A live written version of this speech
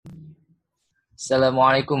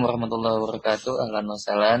Assalamualaikum warahmatullahi wabarakatuh. Ahlan wa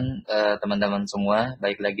sahlan, teman-teman semua.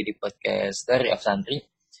 Baik lagi di podcast dari SANTRI.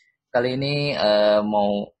 Kali ini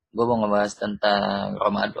gue mau ngebahas tentang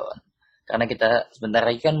Ramadan. Karena kita sebentar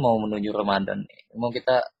lagi kan mau menuju Ramadan nih.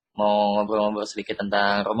 Kita mau ngobrol-ngobrol sedikit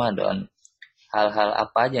tentang Ramadan. Hal-hal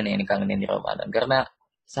apa aja nih yang dikangenin di Ramadan. Karena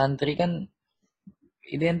santri kan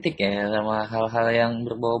identik ya sama hal-hal yang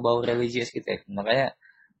berbau-bau religius gitu ya. Makanya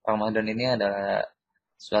Ramadan ini adalah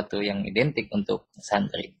suatu yang identik untuk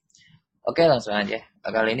santri. Oke, langsung aja.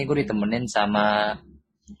 Kali ini gue ditemenin sama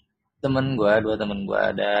dua temen gue.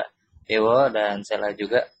 Ada Dewo dan Shela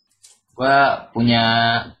juga. Gue punya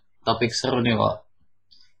topik seru nih kok.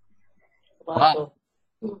 Apa Wah, tuh?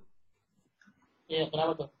 Iya,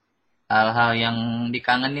 kenapa tuh? hal-hal yang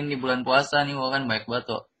dikangenin di bulan puasa nih, wah kan baik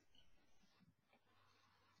banget tuh.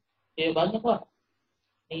 Iya banyak lah.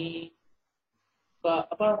 Di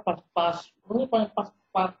apa pas ini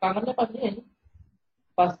pas kangennya pas ini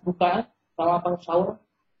pas bukaan sama pas sahur.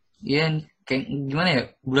 Iya, kayak gimana ya?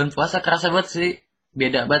 Bulan puasa kerasa banget sih.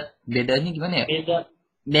 Beda banget. Bedanya gimana ya? Beda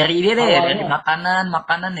Dari dia deh, dari awalnya.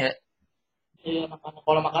 makanan ya. Iya makanan.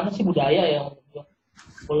 Kalau makanan sih budaya ya.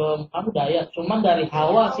 Belum kan budaya. Cuman dari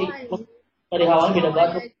hawa sih. Dari hawanya beda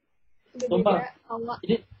banget. Sumpah.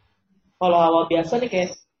 Jadi kalau hawa biasa nih kayak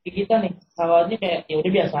di kita nih hawanya kayak ya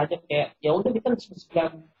udah biasa aja kayak ya udah kita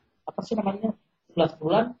 9 apa sih namanya 11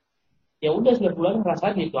 bulan ya udah 9 bulan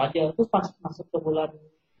ngerasain gitu aja terus pas masuk ke bulan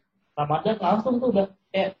Ramadan langsung tuh udah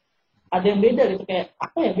kayak ada yang beda gitu kayak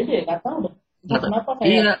apa ya beda ya nggak tahu deh entah kenapa kayak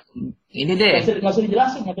Iya, ini deh. nggak usah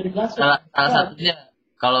dijelasin nggak usah dijelasin Salah ya, satunya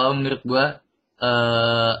kalau menurut gua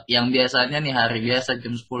yang biasanya nih hari biasa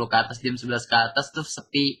jam 10 ke atas, jam 11 ke atas tuh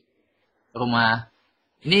sepi rumah.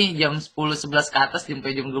 Ini jam 10 11 ke atas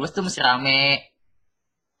sampai jam 12 tuh masih rame.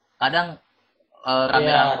 Kadang ya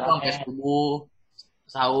rame-rame tuh rame sampai subuh,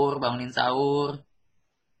 sahur, bangunin sahur.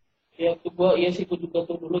 ya tuh gua iya sih gua juga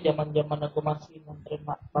tuh dulu zaman zaman aku masih nganterin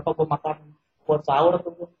bapak gua makan buat sahur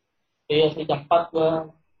tuh iya sih jam 4 gua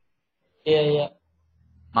iya iya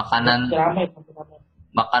Makanan masih rame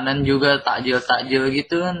makanan juga takjil-takjil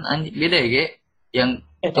gitu kan beda ya, Ge. Yang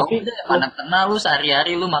coba tapi deh lu mana kenal lu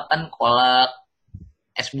sehari-hari lu makan kolak,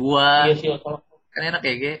 es buah, iya sih kalau kan enak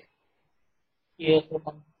ya, Ge. iya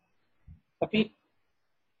teman tapi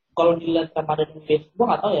kalau dilihat Ramadan Indonesia gue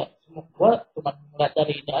nggak tahu ya semua gue cuma ngeliat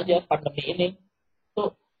dari ini aja pandemi ini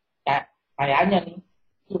tuh kayak kayaknya nih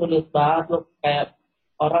itu bener banget loh kayak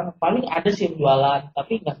orang paling ada sih yang jualan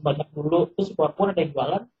tapi nggak sebanyak dulu terus walaupun ada yang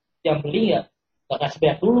jualan yang beli ya nggak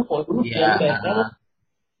sebanyak dulu kalau dulu Iya, jualnya banyak banget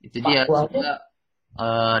itu pak dia gue aja semoga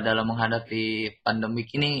dalam menghadapi pandemik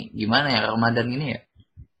ini gimana ya Ramadan ini ya.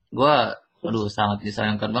 Gua aduh terus sangat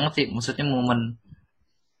disayangkan banget sih. Maksudnya momen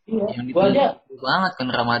iya yang gue aja ditunggu banget kan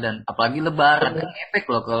Ramadan. Apalagi Lebaran kan bener efek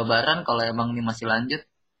loh ke Lebaran kalau emang ini masih lanjut.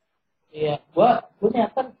 iya gue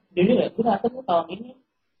nyata jujur ya gue nyata tuh tahun ini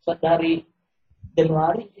dari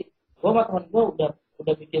Januari sih gue sama temen gue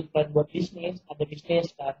udah bikin plan buat bisnis ada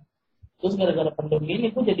bisnis kan terus gara-gara pandemi ini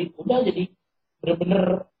gue jadi udah jadi bener-bener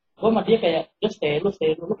gue sama dia kayak just stay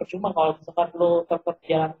dulu percuma kalau misalkan lo tetap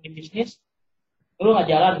jalan di bisnis lo nggak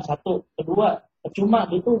jalan satu kedua percuma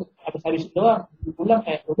gitu habis doang pulang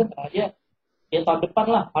kayak udah ntar aja ya tahun depan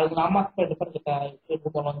lah paling lama tahun depan kita itu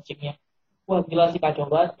mau launchingnya wah gila sih kacau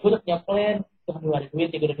banget gue udah punya plan tuh dua ada duit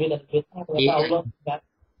tiga ada duit ada duit ternyata Iya, Allah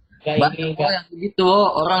nggak ini banyak kok nggak yang begitu.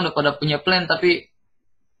 Orang udah pada punya plan tapi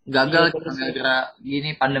gagal iya gitu bener sih gara-gara gini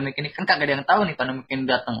pandemik ini kan kagak ada yang tahu nih pandemik ini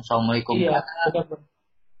datang. Assalamualaikum. iya benar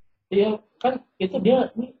iya kan itu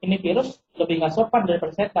dia ini virus lebih nggak sopan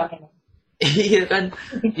daripada setan memang. Iya kan.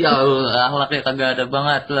 Ya Allah, akhlaknya kagak ada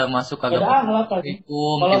banget lah masuk Gak kagak ada pakai akhlak lagi.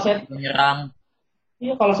 assalamualaikum Kalau set, tiba-tiba nyerang.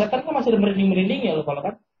 iya kalau setan kan masih ada merinding merinding ya lo kalau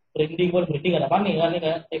kan merinding gue merinding ada apa nih kan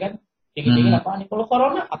ya kan dingin dingin Hmm. apa nih kalau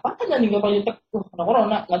corona apa aja nih gak pakai wah kena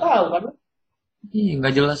corona nggak tahu kan Ih,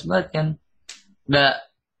 nggak jelas banget kan. Udah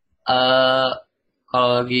eh kalau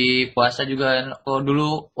lagi puasa juga kalau dulu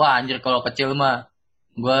wah anjir kalau kecil mah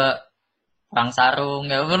gua perang sarung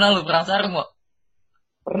ya pernah lu perang sarung kok.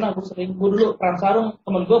 pernah gue sering gue dulu perang sarung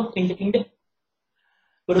temen gue injek injek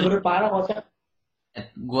bener-bener parah kalau set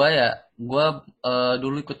Gua ya gua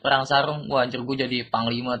dulu ikut perang sarung wah anjir gua jadi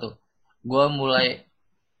panglima tuh. Gua mulai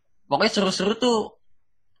pokoknya seru-seru tuh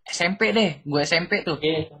SMP deh gua SMP tuh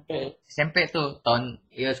iya sampai SMP tuh tahun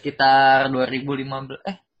ya sekitar 2015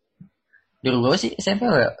 2000 berapa sih SMP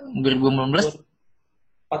ya 2015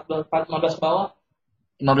 gue 14 bawah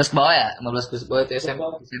 15 ke bawah ya 15 ke bawah itu 15 SMP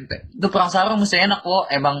bawah SMP itu perang sarung mesti enak kok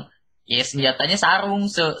emang ya senjatanya sarung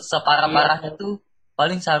iya separah-parahnya bener tuh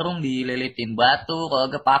paling sarung dililitin batu kalau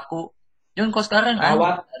gak paku cuman kok sekarang anjir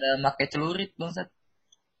kawat ada pakai celurit bangsat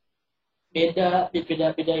beda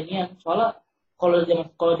ini yang soalnya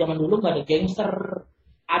kalau zaman dulu nggak ada gangster,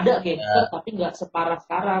 ada gangster Ya. tapi nggak separah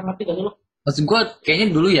sekarang, ngerti gak dulu. Maksud gue kayaknya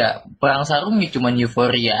dulu ya perang sarung ya cuma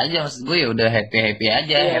euforia aja. Maksud gue ya udah happy happy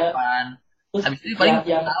aja, have Iya, fun. terus Habis itu paling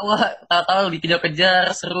yang tawa, tawa dikejar-kejar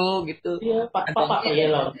seru gitu. iya pak Kantongnya iya ya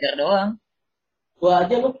loh. kejar doang. Gua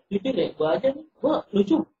aja lu jujur deh, gua aja nih, gua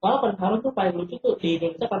lucu, malah paling harum tuh paling lucu tuh di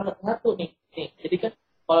Indonesia karena satu nih, jadi kan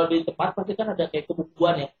kalau di tempat pasti kan ada kayak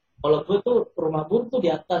kebukuan ya. Kalau gue tuh rumah gue tuh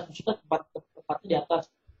di atas, maksudnya tempatnya di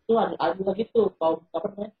atas, tuh ada lagi tuh kaum apa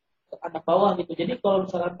namanya, anak bawah gitu. Jadi kalau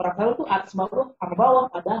misalkan perang sarung tuh atas bawah sama bawah,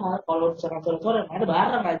 padahal kalau misalkan sore-sore mainnya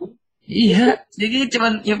bareng aja. Iya, jadi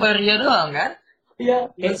cuma euforia doang kan? Iya,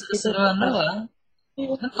 Cuma kayak itu seru-seruan pas doang.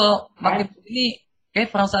 iya, Kan kalau makin main. ini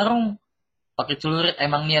kayak perang sarung pakai celurit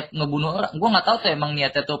emang niat ngebunuh orang. Gua nggak tahu tuh emang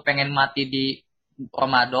niatnya tuh pengen mati di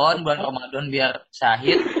Ramadan, bulan Ramadan biar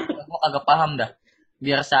syahid. Gua kagak paham dah.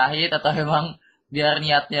 Biar syahid atau emang biar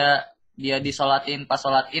niatnya dia disolatin pas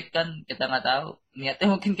sholat id kan kita nggak tahu. Niatnya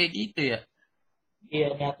mungkin kayak gitu ya. Iya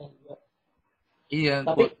niatnya juga. Iya,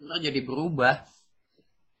 Tapi kultur jadi berubah.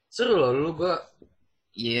 Seru loh lu gua.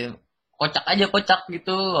 Iya, kocak aja kocak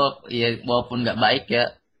gitu. Iya, walaupun nggak baik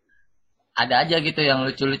ya. Ada aja gitu yang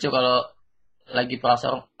lucu-lucu kalau lagi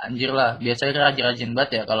pasar anjir lah biasanya kan rajin-rajin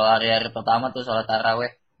banget ya kalau hari-hari pertama tuh sholat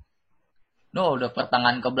taraweh no udah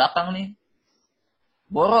pertengahan ke belakang nih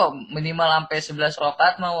boro minimal sampai 11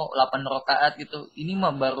 rakaat mau 8 rakaat gitu ini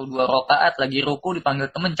mah baru 2 rakaat lagi ruku dipanggil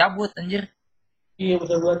temen cabut anjir iya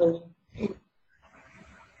betul betul.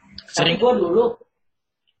 Tapi sering gue dulu,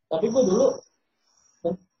 tapi gue dulu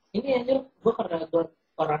ini aja gue karena gue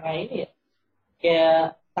orangnya ini ya kayak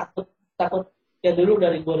takut takut ya dulu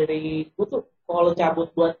dari gue tuh kalau cabut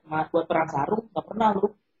buat perang sarung nggak pernah lu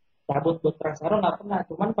cabut buat perang sarung nggak pernah,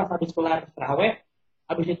 cuman pas habis kelar terawih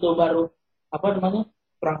habis itu baru apa namanya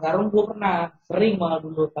perang sarung gue pernah sering malah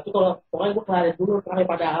dulu, tapi kalau pokoknya gue kelarin dulu terawih,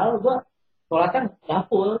 padahal gue sholat kan nggak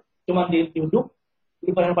full, cuman duduk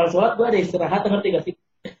di pada sholat gue ada istirahat, ngerti gak sih?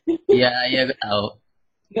 iya iya gue tahu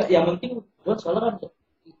Enggak, yang penting gue soalnya kan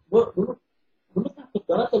gue dulu dulu takut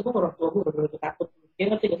banget tuh, gue orang tua gue udah takut, dia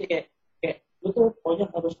ngerti gak sih kayak kayak lu tuh pokoknya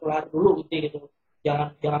harus kelar dulu gitu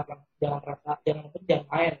jangan jangan jangan rasa jangan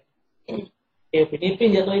main kayak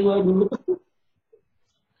Filipin jatuhin gue dulu.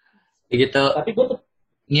 gitu Tapi gue tuh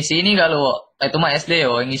ngisi ini gak lo itu mah SD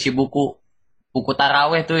yo ngisi buku buku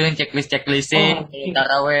taraweh tuh yang checklist checklistnya oh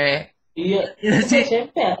taraweh iya iya itu gue sih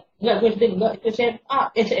SMP ya, enggak gue SD enggak, itu SMA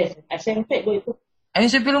SMP gue itu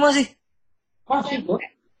SMP lu masih masih gue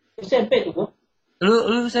SMP tuh gue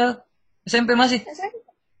lu sel SMP masih SMP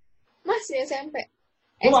masih SMP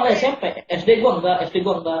gue SD malah SMP SD gue enggak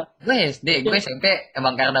gue SD, SD gue SMP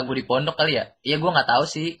emang karena gue di pondok kali ya. Iya gue nggak tahu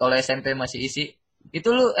sih kalau SMP masih isi.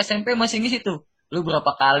 Itu lu SMP masih ngisi tuh. Lu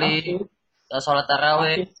berapa kali masih sholat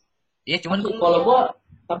taraweh? masih Iya cuman masih gue kalau gue,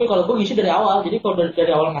 tapi kalau gue ngisi dari awal, jadi kalau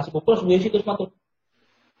dari awal ngasih buku langsung gue isi terus tuh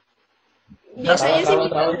biasanya sih terawih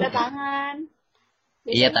minta terawih tanda tangan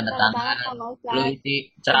iya biasanya tanda tanda tangan tangan. sama Lu Ustadz. isi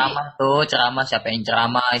Jadi ceramah tuh, ceramah siapa yang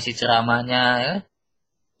ceramah, isi ceramahnya ya.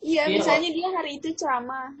 iya iya misalnya dia hari itu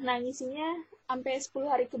ceramah nah ngisinya sampai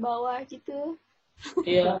 10 hari ke bawah gitu.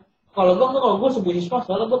 iya kalau gue sebut semua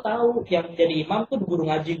soalnya gue tahu yang jadi imam tuh guru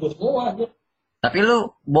ngaji gue semua aja. Tapi lu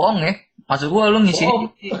bohong ya. Maksud gue lu ngisi Bohong.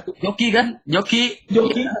 joki kan? Joki.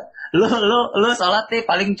 Joki. Lu sholat nih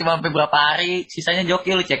paling cuma sampai berapa hari, sisanya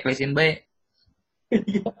joki lu checklistin baik.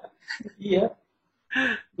 Iya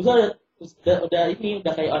terus udah ini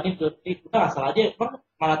udah kayak aneh berarti kita asal aja emang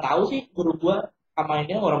malah tahu sih guru gue sama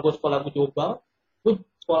ini orang gue sekolah gue jauh banget, gue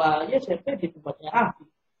sekolah aja SMP di tempatnya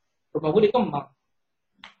rumah gue di Kemang.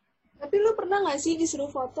 Tapi lu pernah gak sih disuruh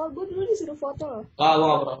foto? Gue dulu disuruh foto loh Ah gue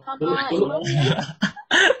gak pernah dulu sama dulu imamnya.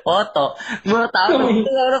 Foto. Gue tahu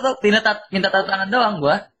tuh minta tanda tangan doang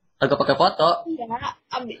gue. Kagak pakai foto. Iya,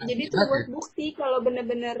 jadi tuh buat bukti kalau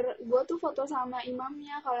bener-bener gue tuh foto sama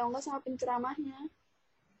imamnya, kalau enggak sama penceramahnya.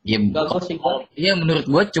 Ya, gak gue sih gue iya menurut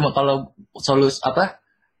gue cuma kalau solus apa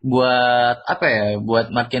buat apa ya buat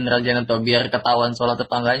makin rajin atau biar ketahuan sholat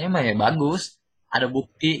tetangganya mah ya bagus ada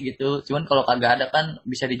bukti gitu cuman kalau kagak ada kan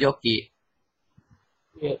bisa dijoki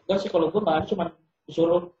ya gak sih kalau gue nggak cuma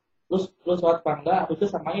disuruh lu sholat bangga itu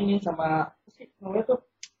sama ini sama apa sih namanya tuh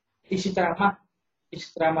isi ceramah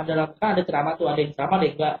dalam kan ada ceramah tuh ada yang ceramah ada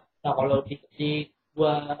yang enggak. Nah kalau di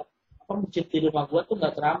gua apa masjid di rumah gua tuh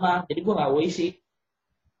nggak ceramah, jadi gua nggak isi.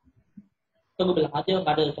 Tuh gua bilang aja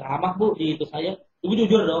nggak ada ceramah bu di itu saya, gue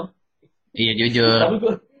jujur dong. iya jujur Tapi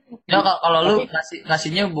gua ya kalau lu tapi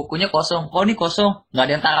ngasihnya bukunya kosong oh ini kosong nggak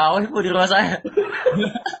ada yang taraweh bu di rumah saya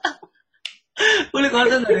boleh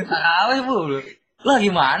kosong nggak ada yang taraweh bu lah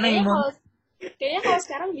gimana Kayaknya emang kalau kayaknya kalau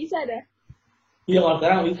sekarang bisa dah. Iya kalau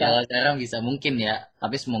sekarang bisa. Kalau sekarang bisa mungkin ya,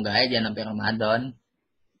 tapi semoga aja jangan sampai Ramadan.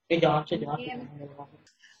 Jangan sih, jangan. Mungkin.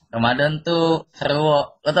 Ramadan tuh seru, Wo.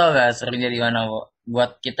 Lo tau gak serunya di mana, Wo?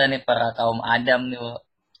 Buat kita nih para kaum Adam nih, Wo.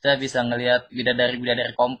 Kita bisa ngelihat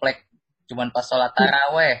bidadari-bidadari komplek cuman pas sholat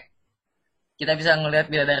taraweh. Kita bisa ngelihat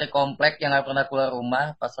bidadari komplek yang gak pernah keluar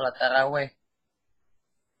rumah pas sholat taraweh.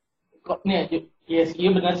 Kok nih, iya sih, iya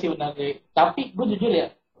benar sih, benar sih. Tapi gue jujur ya,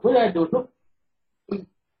 gue dari dulu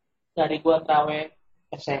dari gue terawih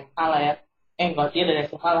SMA lah ya. Enggak, dia dari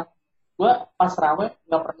SMA lah. Gue pas terawih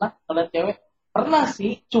nggak pernah ngeliat cewek. Pernah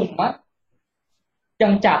sih, cuma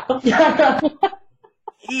yang cakep jarang.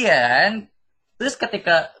 Iya kan? Terus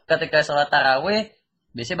ketika sholat taraweh,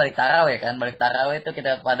 biasanya balik taraweh kan? Balik taraweh tuh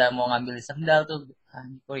kita pada mau ngambil sendal tuh. Ah,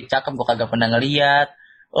 kok cakep, gue kagak pernah ngeliat.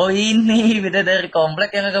 Oh ini beda dari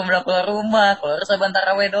komplek yang kagak pernah keluar rumah. Keluar saban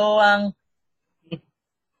taraweh doang.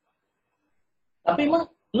 Tapi emang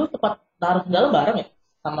lu tempat naruh sendal bareng ya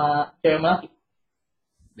sama cewek melaki?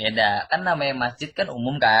 Beda. Kan namanya masjid kan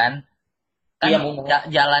umum kan? Kan Iya, umum.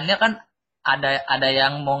 jalannya kan ada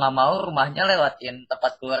yang mau nggak mau rumahnya lewatin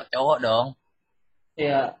tempat keluar cowok dong.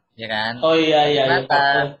 Iya. Ya kan? Oh iya iya iya.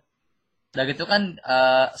 Kelihatan. Udah gitu kan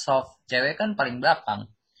soft cewek kan paling belakang.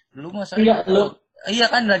 Dulu mah sering Iya, lu. iya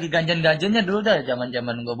kan lagi ganjen-ganjennya dulu dah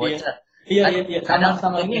zaman-zaman gue Iya. bocah. Iya Kan iya iya. kadang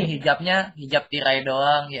Sama mungkin ini. hijab tirai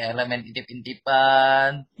doang, ya elemen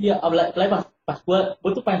intip-intipan. Iya, apalagi pas gue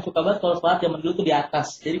tuh paling suka banget kalau sholat zaman dulu tuh di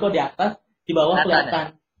atas. Jadi kalau di atas, di bawah Kelihatan ya?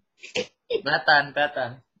 kelihatan. Kelihatan.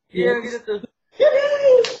 Iya gitu tuh.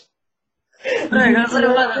 Nah, kan seru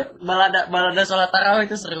banget. Balada sholat tarawih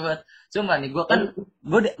itu seru banget. Cuma nih,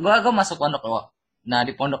 gue masuk pondok loh. Nah,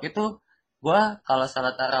 di pondok itu, gue kalau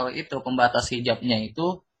sholat tarawih itu, pembatas hijabnya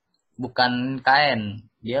itu bukan kain.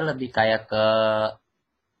 Dia lebih kayak ke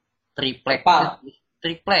triplek. Apa?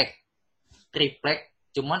 Triplek.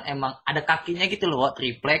 Cuman emang ada kakinya gitu loh,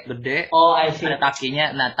 triplek, gede. Oh, I see. Ada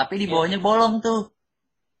kakinya. Nah, tapi di bawahnya bolong tuh.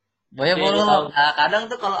 Bawahnya Oke, bolong. tahu. Nah, kadang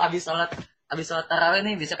tuh kalau habis sholat tarawih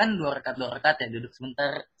nih, bisa kan dua rekat ya, duduk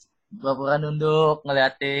sebentar, pura-pura nunduk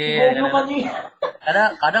ngeliatin. Goblok anjing.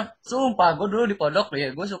 Kadang sumpah gue dulu di pondok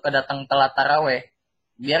ya, gue suka datang telat tarawih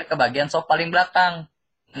biar ke bagian sop paling belakang.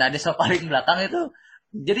 Nah di sop paling belakang itu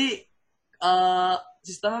jadi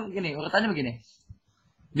sistemnya begini, urutannya begini.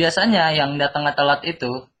 Biasanya yang datang telat itu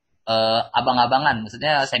abang-abangan,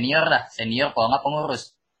 maksudnya senior kalau nggak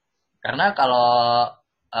pengurus. Karena kalau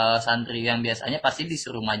santri yang biasanya pasti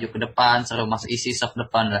disuruh maju ke depan, suruh masuk isi sop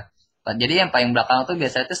depan lah. Jadi yang paling belakang tuh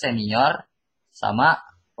biasanya itu senior sama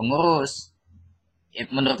pengurus.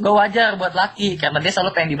 Menurut gue wajar buat laki karena dia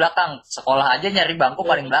selalu pengen di belakang. Sekolah aja nyari bangku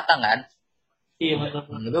paling belakang kan. Iya betul.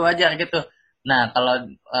 Menurut gue wajar gitu. Nah kalau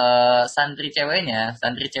santri ceweknya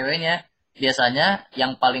biasanya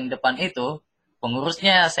yang paling depan itu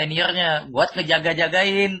pengurusnya, seniornya buat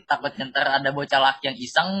ngejaga-jagain, takutnya ntar ada bocah laki yang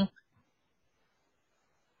iseng.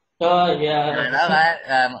 Oh iya. Nah,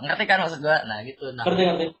 kan? Ngerti kan maksud gue? Nah gitu. Nah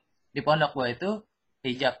Ngerti. di pondok gue itu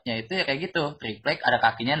hijabnya itu ya kayak gitu, triplek, ada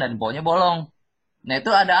kakinya dan bawahnya bolong. Nah itu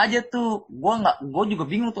ada aja tuh, gue juga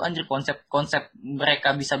bingung tuh anjir konsep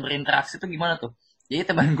mereka bisa berinteraksi tuh gimana tuh. Jadi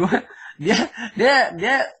teman gue dia dia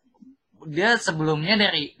dia dia sebelumnya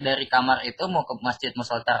dari kamar itu mau ke masjid mau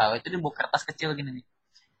sholat tarawih itu dia bawa kertas kecil gini nih.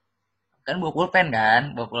 Kan bawa pulpen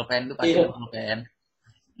tuh pasti Iya. bawa pulpen.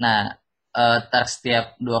 Nah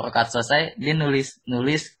setiap 2 rakaat selesai dia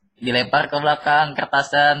nulis dilempar ke belakang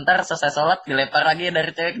kertasnya, ntar selesai sholat dilempar lagi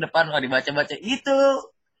dari cewek ke depan, dibaca itu.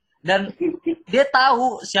 Dan dia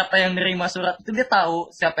tahu siapa yang nerima surat itu, dia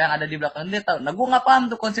tahu siapa yang ada di belakang, dia tahu. Nah gue nggak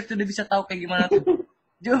paham tuh konsep itu, dia bisa tahu kayak gimana tuh.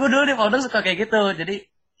 Juga gue dulu di pondok suka kayak gitu, jadi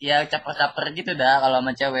ya caper-caper gitu dah kalau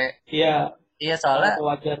sama cewek. Iya. Iya soalnya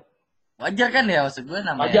Wajar kan ya, maksud gue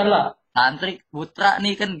namanya wajar lah. santri putra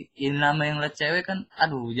nih kan, ini nama yang liat cewek kan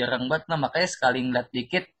aduh jarang banget lah, makanya sekali ngeliat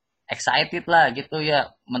dikit excited lah gitu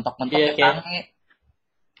ya, mentok-mentok Iya, kayak- tangi.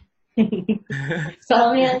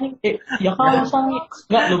 Sange anjing. Ya kalau sange.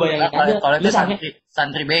 Enggak lu bayangin aja. Kalau Lu itu sange.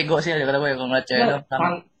 santri bego sih kata gue kalau ngeliat cewek dong.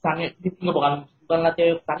 Sange enggak bukan lah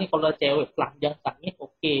cewek sange, kalau cewek telanjang sange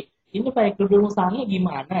oke. Ini kayak kerudung sange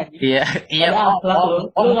gimana anjing? Iya Ada akhlak lu.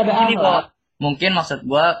 Lu enggak ada gini, akhlak. mungkin maksud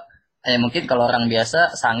gue mungkin kalau orang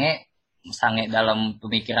biasa sange dalam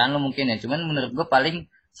pemikiran lu mungkin ya, cuman menurut gue paling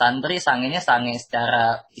santri sangenya sange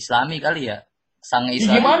secara islami kali ya, sange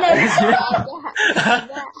islami. Gimana? Ada.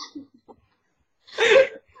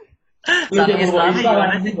 Sange islami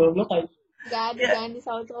gimana sih? Gak ada, jangan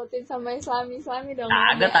disaut-sautin sama Islami dong.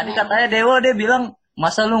 Ada tadi katanya Dewo, dia bilang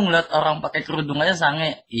masa lu ngeliat orang pakai kerudung aja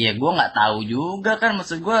sange. Iya gue nggak tahu juga kan,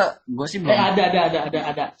 maksud gue sih belum.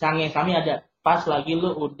 Ada. Sange kami ada. Pas lagi lu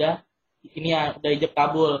udah ini ya udah ijab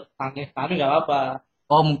kabul, sange nggak apa-apa.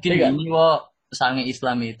 Oh mungkin Iya nggak? gini wo, sange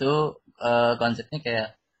Islam itu konsepnya kayak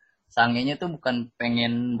sangenya tuh bukan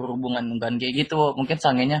pengen berhubungan bukan kayak gitu wo. Mungkin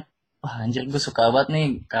sangenya wah anjir gue suka banget nih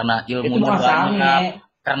karena Itu ilmunya mah sange, banyak,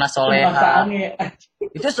 karena itu mah soleha. sange.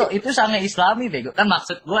 Itu sange Islami bego kan,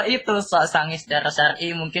 maksud gue itu sange secara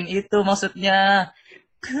syar'i, mungkin itu maksudnya.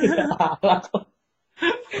 Salah kok.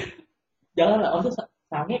 Jangan lah, maksudnya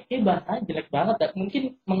sange kayak bahasanya jelek banget ya. Mungkin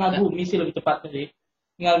mengagumi sih lebih tepatnya sih.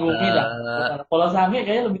 Mengagumi dah. Eh, Kalau sange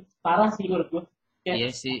kayaknya lebih parah sih menurut gue. iya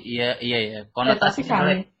sih, iya ya. Tapi Konotasinya jelek.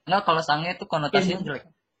 sange Enggak, kalau sange itu konotasinya kayak jelek.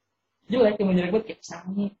 jelek, yang jelek banget kayak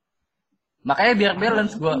sange. Makanya biar Sange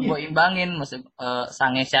balance gua iya. imbangin, maksud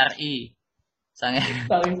sange syar'i. Sange.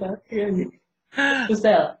 Saling sange aja. Terus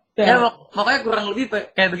sel. Ya pokoknya kurang lebih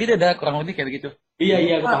kayak begitu dah, kurang lebih kayak begitu. Iya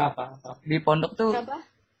iya, gue Gua paham. di pondok tuh Apa?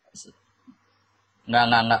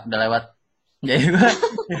 enggak udah lewat. Jadi gua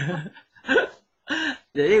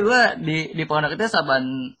jadi gua di pondok itu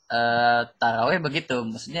saban taraweh begitu.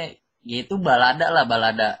 Maksudnya gitu balada lah,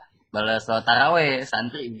 balada sholat taraweh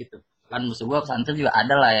santri gitu. Kan musuh gua santri juga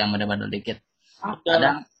ada lah yang bener-bener dikit.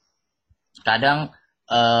 Ada. Kadang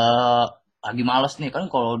eh lagi males nih kan,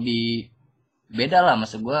 kalau di beda lah,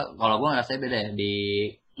 maksud gua kalau gua ngerasa beda ya, di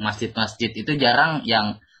masjid-masjid itu jarang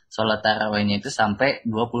yang sholat tarawihnya itu sampai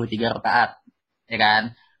 23 rakaat, ya kan?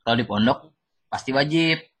 Kalau di pondok pasti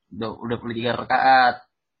wajib 23 rakaat.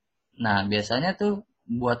 Nah biasanya tuh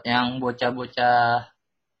buat yang bocah-bocah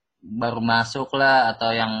baru masuk lah, atau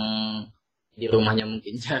yang di rumahnya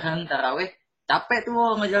mungkin jarang tarawih, capek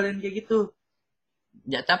tuh ngejalin kayak gitu.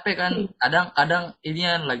 Ya capek kan, kadang ini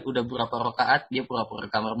kan lagi udah berapa rakaat dia pura-pura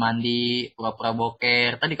kamar mandi, pura-pura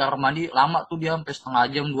boker. Tadi kamar mandi lama tuh dia sampai setengah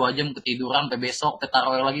jam 2 jam ketiduran sampai besok sampai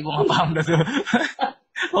tarawih lagi, gua nggak paham dah tuh.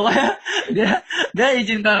 Pokoknya dia dia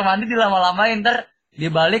izin kamar mandi dilama-lamain, ntar dia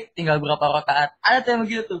balik tinggal berapa rakaat. Ada tuh yang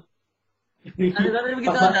begitu tuh. Ada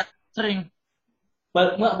begitu, ada sering.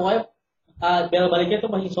 Nggak, pokoknya bel baliknya tuh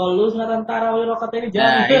masih solus nggak tarawih rokat ini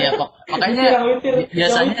jangan. Nah iya makanya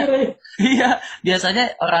biasanya witir. iya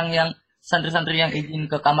biasanya orang yang santri-santri yang izin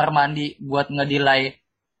ke kamar mandi buat ngedilai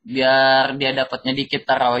biar dia dapatnya dikit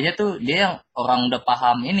tarawihnya tuh, dia yang orang udah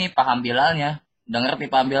paham ini, paham Bilalnya, udah ngerti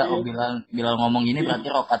paham Bilal. Oh Bilal ngomong gini berarti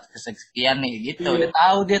rokat kesekian nih gitu. Udah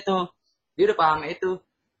tahu dia tuh, dia udah paham itu.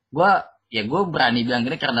 Gue berani bilang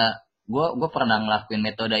gini karena gue pernah ngelakuin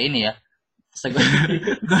metode ini ya.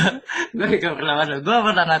 Gue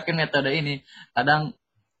pernah ngelakuin metode ini. Kadang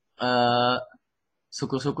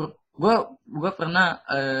syukur-syukur gue pernah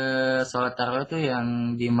sholat tarawih tuh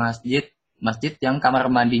yang di masjid yang kamar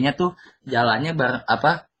mandinya tuh jalannya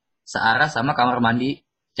searah sama kamar mandi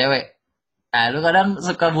cewek. Nah lu kadang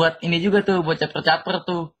suka buat ini juga tuh, buat caper-caper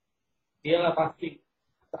tuh. Iya lah pasti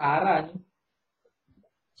searah nih.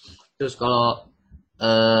 Terus kalau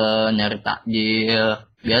nyari takjil,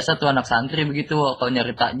 biasa tuh anak santri begitu kalau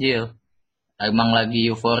nyari takjil. Emang lagi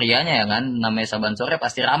euforianya ya kan, namanya saban sore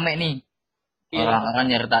pasti rame nih. Orang-orang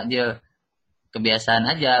nyari takjil. Kebiasaan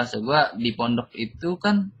aja, maksud gua di pondok itu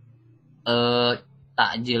kan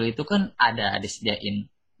takjil itu kan ada disediain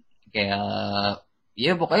kayak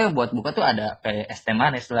ya pokoknya buat buka tuh ada kayak es teh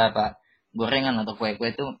manis lah, apa gorengan atau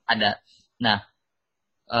kue-kue itu ada. Nah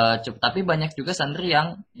tapi banyak juga santri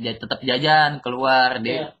yang tetap jajan keluar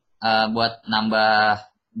dia buat nambah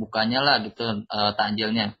bukanya lah gitu,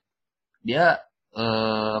 takjilnya dia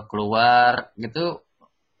keluar gitu.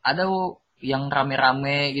 Ada yang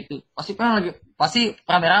rame-rame gitu, pasti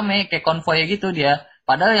rame-rame kayak konvoy gitu dia,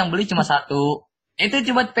 padahal yang beli cuma satu. Itu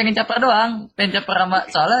cuma pengen caper doang, pengen caper sama,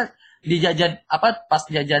 soalnya di jajan pas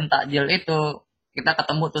jajan takjil itu kita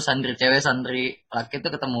ketemu tuh santri cewek santri laki itu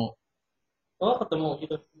ketemu. Oh ketemu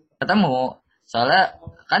gitu. Ketemu soalnya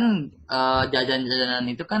kan jajan-jajanan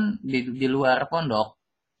itu kan di luar pondok.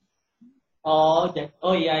 Oh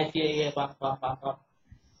iya paham.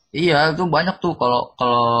 Iya itu banyak tuh,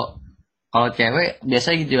 kalau cewek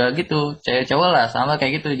biasanya juga gitu, cewek cowok lah sama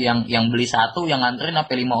kayak gitu, yang beli satu yang nganterin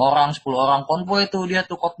sampai 5 orang 10 orang konvoy tuh, dia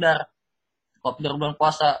tuh kopdar bulan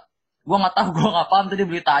puasa. Gue nggak tahu, gue nggak paham tuh dia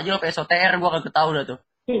beli takjil apa SOTR, gue kagak tahu dah tuh.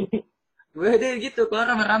 Gue deh gitu keluar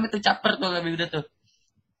rame-rame tuh caper tuh lebih udah tuh.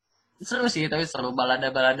 Seru sih, tapi seru balada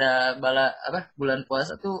bulan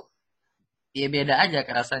puasa tuh ya beda aja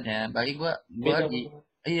kerasanya. Bagi gue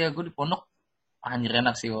gue di pondok anjir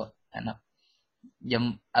enak sih, enak.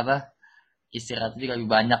 Jam istirahat juga lebih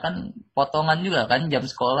banyak kan, potongan juga kan jam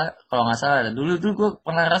sekolah kalau nggak salah. Dulu gue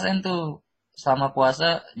pernah rasain tuh selama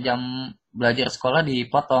puasa jam belajar sekolah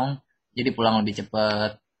dipotong, jadi pulang lebih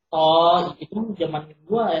cepet. Oh itu zaman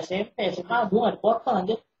gua SMP SMA gua nggak dipotong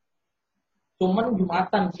aja, cuman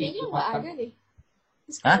Jumatan sih. Kayaknya nggak ada deh.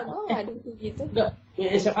 Di Hah? sekolah gue nggak ada gitu. Enggak, ya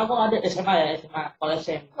SMA gue ada, SMA ya, SMA. Kalau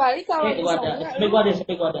SMA, Kali kalau gue ada, misalnya SMP lu, gue ada,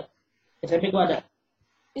 SMP gue ada. SMP gue ada.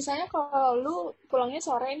 misalnya kalau lu pulangnya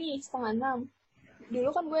sore nih 5:30. Dulu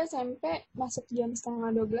kan gue SMP masuk jam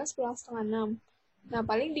 11:30, pulang 5:30. Nah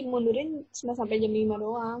paling dimundurin cuma sampai jam 5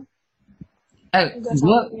 doang. Nggak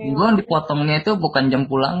Gue sampai gue lama. dipotongnya itu bukan jam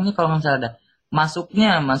pulangnya kalau nggak salah ada.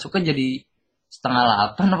 Masuknya jadi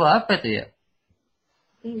 7:30 apa apa itu ya?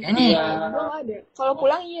 Kayaknya Iya. Gue nggak ada. Kalau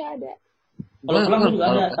pulang iya ada. Kalau pulang gue juga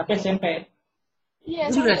kalau ada, tapi SMP.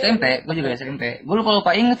 Iya gue juga SMP, SMP. gue juga SMP. Gue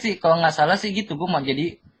lupa inget sih kalau nggak salah sih gitu. Gue mau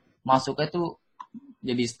jadi masuknya tuh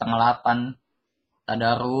jadi 7:30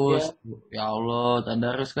 tadarus. Ya Allah,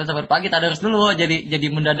 tadarus kan sampai pagi tadarus dulu. Jadi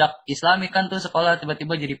mendadak Islami kan tuh sekolah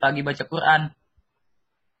tiba-tiba jadi pagi baca Quran.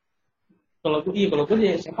 Kalau gue di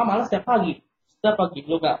SMA malah setiap pagi. Setiap pagi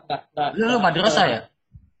lu nggak. Lu madrasah ya?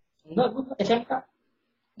 Enggak, gue SMK.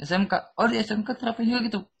 SMK. Oh di SMK terapi juga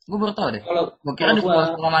gitu. Gue baru tau deh. Kalau Gue kira di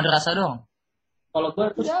sekolah madrasah doang. kalau gue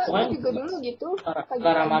terus Enggak, gue pokoknya juga dulu gitu.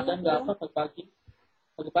 nggak Ramadan nggak apa pagi-pagi.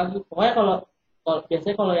 Pokoknya kalau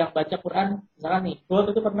biasanya kalau yang baca Quran misalkan nih, gue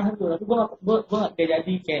tuh pernah tuh, tapi gue nggak kayak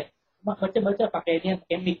jadi kayak baca pakai ini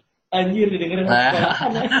pakai mic. Anjir didengerin orang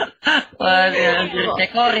sekolahan. Wah, anjir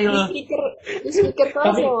cekori lu. Di speaker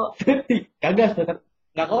kelas Tapi lo. kagak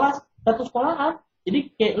nggak kelas satu sekolahan.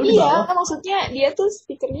 Jadi kayak lu di Iya, bawah. maksudnya dia tuh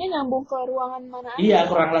speakernya nyambung ke ruangan mana aja. Iya,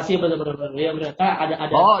 kurang kelas sih bener-bener. Iya bener. Kan ada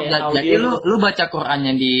Oh, kayak jadi audio. lu baca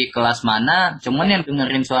Qurannya di kelas mana? Cuman yang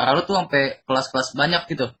dengerin suara lu tuh sampai kelas-kelas banyak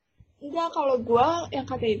gitu. Enggak, kalau gue yang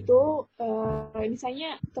kata itu,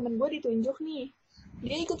 misalnya temen gue ditunjuk nih,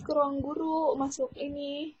 dia ikut ke ruang guru, masuk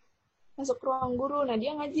ke ruang guru, nah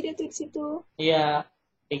dia ngaji dia tuh di situ. Iya,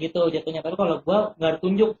 kayak gitu jatuhnya. Tapi kalau gue nggak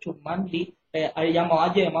tunjuk, cuman di kayak yang mau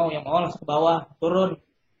langsung ke bawah, turun,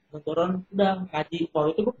 udah ngaji. Waktu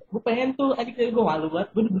itu gue pengen tuh, adik gue malu banget.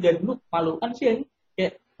 Gue dari dulu maluan sih, anjing.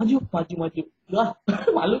 Kayak maju. Lah,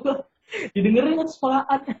 malu gue. Didengerin kan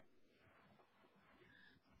sekolahan.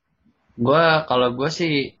 Kalau gue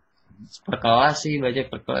sih per kelas sih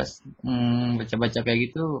per kelas. Baca-baca kayak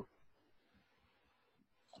gitu.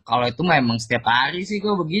 Kalau itu memang setiap hari sih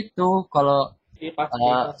gue begitu. Kalau Iya,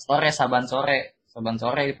 pasti. saban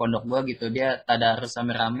sore di pondok gue gitu dia tadarus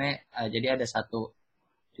rame-rame. Jadi ada satu.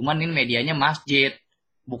 Cuman ini medianya masjid,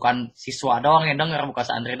 bukan siswa doang yang denger, bukan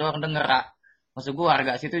santri doang denger. Maksud gue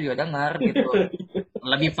warga situ juga denger gitu.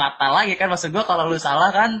 Lebih fatal lagi kan, maksud gue kalau lu salah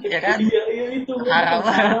kan, ya kan? Iya itu.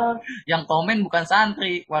 Harapan yang komen bukan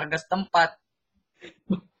santri, warga setempat.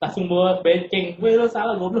 Langsung bawa benceng. Gue lo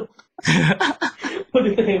salah goblok.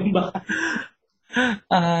 Udah ditembak.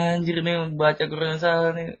 Anjir nih baca Quran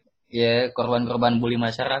salah nih. Ya korban-korban bully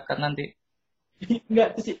masyarakat nanti.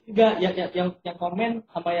 Enggak yang komen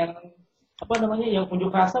sama yang apa namanya yang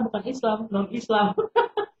unjuk rasa bukan Islam, non Islam.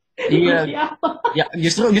 Iya. Siapa? Ya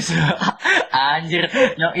justru anjir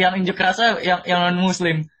yang unjuk rasa yang non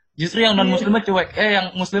muslim. Justru yang non muslimnya cuek. Yang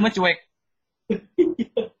muslimnya cuek.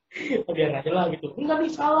 Biar aja lah gitu. Enggak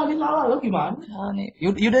nih salah lo gimana? Nih.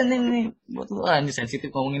 Yaudah nih buat lu anjir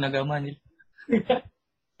sensitif ngomongin agama anjir.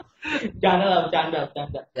 Jangan lah bercanda.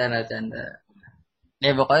 Canda.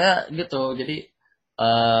 Ya pokoknya gitu. Jadi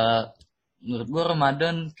menurut gua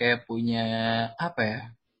Ramadan kayak punya apa ya?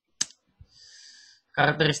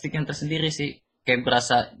 Karakteristik yang tersendiri sih. Kayak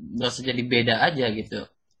berasa jadi beda aja gitu.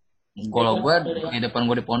 Kalau gue di depan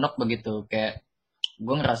gue di pondok begitu kayak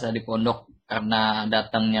gue ngerasa di pondok karena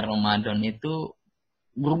datangnya Ramadan itu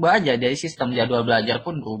berubah aja dari sistem jadwal belajar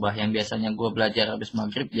pun berubah yang biasanya gue belajar habis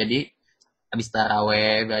maghrib jadi habis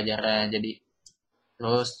taraweh belajarnya jadi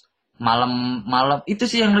terus malam itu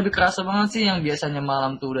sih yang lebih kerasa banget sih yang biasanya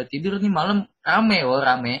malam tuh udah tidur nih malam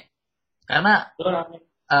rame karena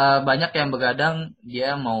banyak yang begadang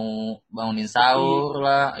dia mau bangunin sahur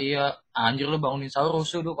lah iya anjir lu bangunin sahur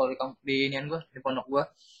rusuh tuh kalau di inian gue di pondok gue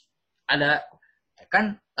ada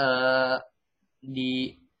kan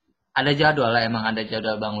ada jadwal lah emang ada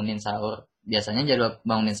jadwal bangunin sahur biasanya jadwal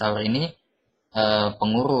bangunin sahur ini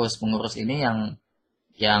pengurus ini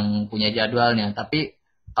yang punya jadwalnya tapi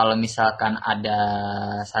kalau misalkan ada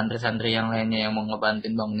santri-santri yang lainnya yang mau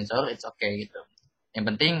ngebantuin bangunin sahur it's okay gitu yang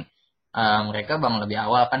penting mereka bangun lebih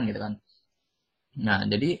awal kan gitu kan. Nah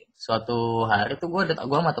jadi suatu hari tuh gue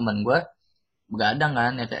sama teman gue begadang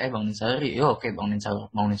kan, ya bangunin sahur, yo oke bangunin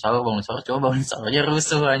sahur, coba bangunin sahur aja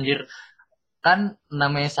rusuh anjir. Kan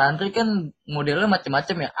namanya santri kan modelnya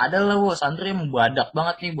macam-macam ya. Ada lah santri yang badak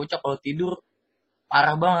banget nih bocah kalau tidur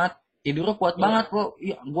parah banget, tidurnya kuat banget kok.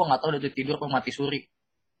 Iya, gue nggak tahu dia tidur apa mati suri.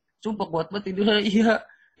 Sumpah kuat banget tidurnya, iya.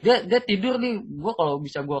 Dia tidur nih, gue kalau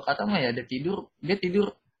bisa gue kata mah ya dia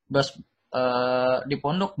tidur bas di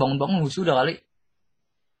pondok bangun-bangun udah kali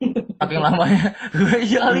saking lamanya.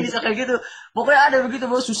 Iya kali bisa kayak gitu. Pokoknya ada begitu,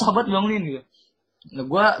 bos, susah banget bangunin gitu.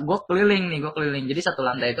 Nah, gue keliling. Jadi satu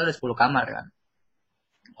lantai itu ada 10 kamar kan.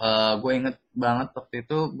 Gue inget banget waktu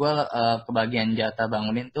itu gue kebagian jatah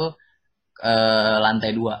bangunin tuh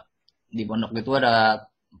lantai 2. Di pondok itu ada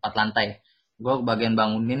 4 lantai. Gue bagian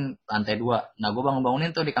bangunin lantai 2. Nah, gue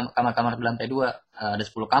bangunin tuh di kamar-kamar di lantai 2. Ada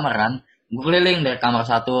 10 kamar kan. Gue keliling dari kamar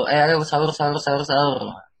 1. Ayo sahur.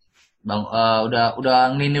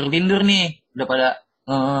 Udah ngelindur nih. Udah pada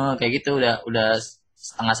kayak gitu, udah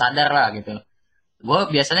setengah sadar lah gitu. Gue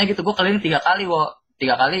biasanya gitu, gue keliling 3 kali,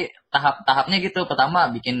 3 kali tahapnya gitu. Pertama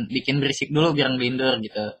bikin berisik dulu biar ngelindur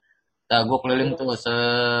gitu. Nah, gue keliling tuh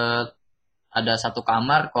ada satu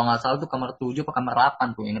kamar, kalau nggak salah tuh kamar 7 atau kamar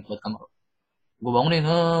 8 tuh, inget buat kamar. Gue bangunin,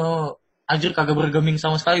 anjir kagak bergeming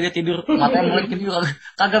sama sekali, dia tidur, matanya mulai tidur,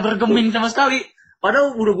 kagak bergeming sama sekali.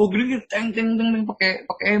 Padahal udah gue gelingin, teng pakai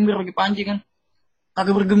ember lagi panci kan,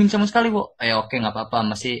 kagak bergeming sama sekali, Bu. Oke, nggak apa-apa,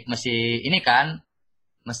 masih ini kan,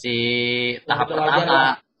 masih tahap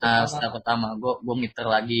pertama. Tahap pertama, gue ngiter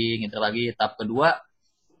lagi, tahap kedua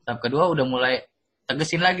udah mulai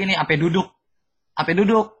tegesin lagi nih, sampai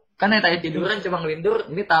duduk. Kan yang tadi tiduran cuma ngelindur,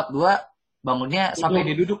 ini tahap 2 bangunnya sampai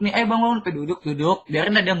dia duduk nih. Bangun, sampai duduk.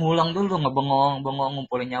 Biarin dia ngulang dulu, ngebengong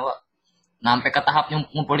ngumpulin nyawa. Nah, sampai ke tahap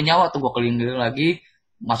ngumpulin nyawa tuh gue keliling lagi,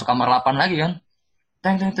 masuk kamar 8 lagi kan.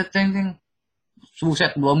 Teng.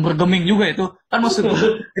 Buset, belum bergeming juga itu. Kan maksud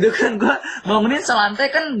gue, itu kan gue bangunin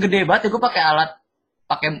selantai kan gede banget, gue pakai alat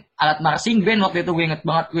marching band waktu itu. Gue inget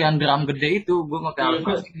banget, gue yang drum gede itu, gue pakai alat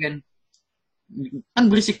marching band. Kan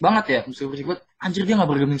berisik banget ya, berisik banget. Anjir, dia nggak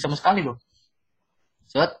bergeming sama sekali loh.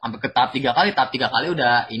 Sampai ke tahap 3 kali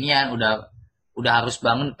udah inian, udah harus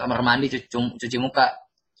bangun kamar mandi, cuci muka.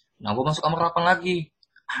 Nah, gue masuk kamar 8 lagi.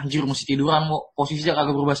 Anjir, mesti tiduran, posisinya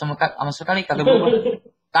kagak berubah sama sekali, kagak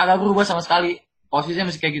berubah sama sekali.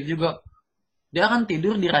 Posisinya masih kayak gitu juga. Dia kan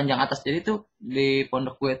tidur di ranjang atas. Jadi tuh di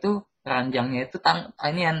pondok gue tuh ranjangnya itu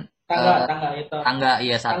tangga,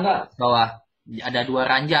 iya, satu bawah. Ada 2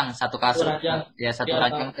 ranjang, satu kasur. Ya, satu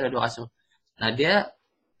ranjang itu ada 2 kasur. Nah, dia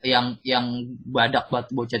yang badak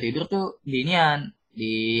buat bocah tidur tuh di yang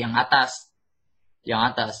atas. Nah, di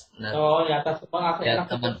atas. Ya,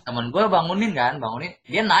 teman gue bangunin.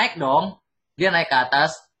 Dia naik ke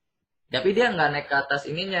atas. Tapi dia nggak naik ke atas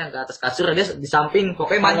ininya, ke atas kasur, dia di samping.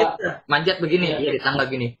 Pokoknya manjat begini, iya, di tangga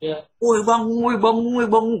gini. Iya. Woi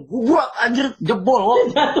bangun, gubrak, anjir, jebol.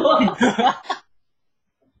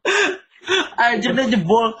 Anjir, dia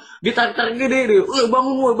jebol, ditarik gini deh. Woi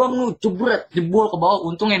bangun, jebret, jebol ke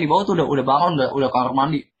bawah. Untung yang di bawah tuh udah bangun, udah kamar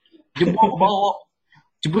mandi. Jebol ke bawah,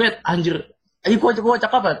 jebret, anjir. Gue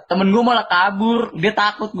cakap apa? Temen gue malah kabur, dia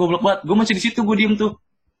takut, goblok banget. Gue masih di situ, gue diem tuh.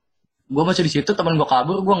 Temen gue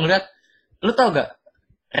kabur, gue ngeliat. Lu tau gak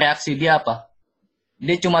reaksi dia apa?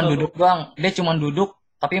 Dia cuma duduk doang.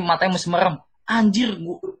 Tapi matanya masih merem. Anjir,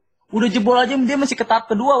 udah jebol aja, dia masih ke tahap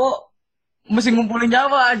kedua, masih ngumpulin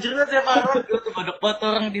nyawa. Anjir, tiap hari gue tuh badok banget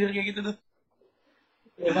orang tidur kayak gitu tuh.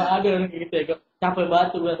 Emang ada orang kayak gitu ya, capek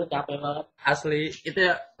banget. Asli, itu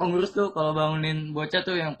ya pengurus tuh kalau bangunin bocah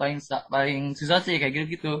tuh yang paling susah sih kayak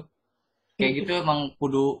gitu. Kayak gitu emang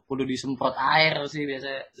kudu disemprot air sih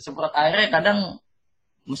biasanya. Semprot airnya kadang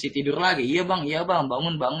mesti tidur lagi. Iya bang,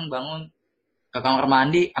 bangun. Ke kamar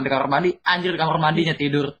mandi, sampai kamar mandi, anjir, kamar mandinya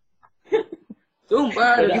tidur.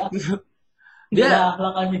 Sumpah gitu. Dia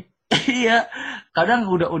iya, kadang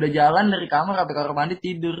udah jalan dari kamar sampai kamar mandi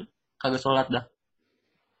tidur, kagak sholat dah.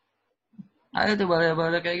 Ada tuh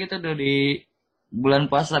balada kayak gitu tuh di bulan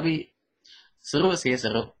puasa, tapi seru.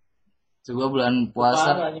 Coba bulan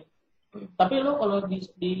puasa. Tapi lu kalau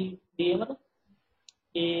di apa tuh?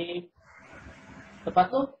 Di tempat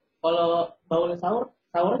tuh kalau bangun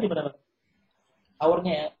sahurnya di mana?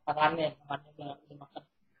 Sahurnya ya, makannya udah makan.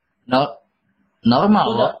 Normal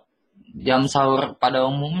loh. Jam sahur pada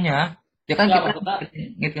umumnya. Ya kan kita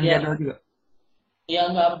ngitung jadwal juga.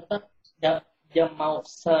 Iya, enggak, maksudnya jam mau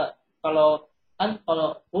kalau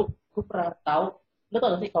gue pernah tahu, lu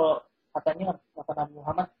tau gak sih kalau katanya kata Nabi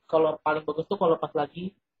Muhammad kalau paling bagus tuh kalau pas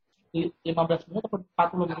lagi 15 menit atau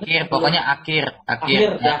 40 menit. Pokoknya akhir kan.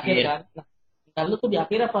 Nah, lu tuh di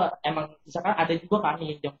akhir apa emang misalkan ada juga kan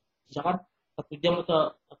yang jam misalkan 1 jam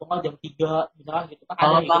atau enggak jam 3 misalkan gitu kan.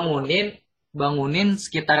 Kalau bangunin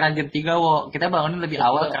sekitaran jam 3, kita bangunin lebih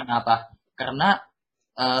awal karena apa? Karena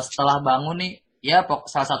setelah bangun nih, ya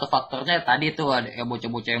salah satu faktornya tadi tuh ada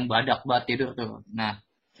bocah-bocah yang badak banget tidur tuh. Nah,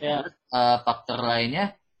 faktor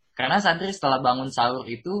lainnya karena santri setelah bangun sahur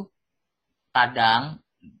itu kadang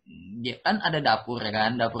dia kan ada dapur ya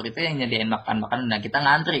kan, dapur itu yang nyediain makan. Nah, kita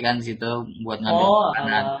ngantri kan di situ buat ngambil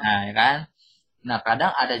makanan. Nah, ya kan. Nah, kadang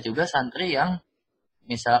ada juga santri yang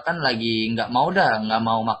misalkan lagi nggak mau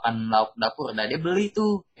makan lauk dapur, dia beli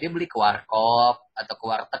ke warkop atau ke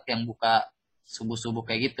warteg yang buka subuh-subuh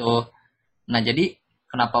kayak gitu. Nah jadi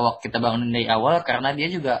kenapa waktu kita bangunin dari awal, karena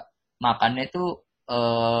dia juga makannya tuh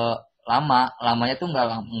lamanya tuh nggak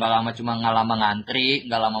lama, cuma nggak lama ngantri,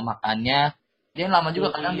 nggak lama makannya, dia lama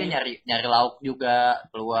juga, kadang dia nyari nyari lauk juga,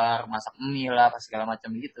 keluar masak mie lah pas segala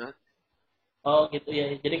macam gitu. Oh gitu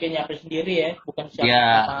ya, jadi kayak nyari sendiri ya, bukan siap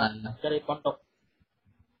Ya, sama dari pondok.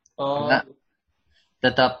 karena Oh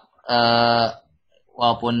tetap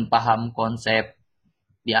walaupun paham konsep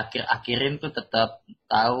di akhir-akhirin tuh tetap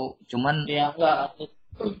tahu, cuman ya enggak,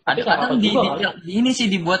 tapi nggak apa-apa kadang juga kali. ini sih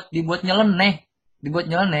dibuat nyeleneh,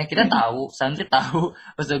 kita tahu, santri tahu,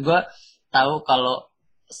 maksud gue tahu kalau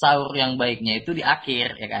sahur yang baiknya itu di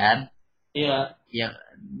akhir ya kan, Iya. ya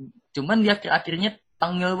cuman di akhir-akhirnya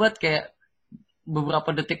tanggal buat kayak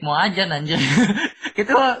beberapa detik mau aja anjir.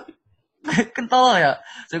 Itu kentol ya.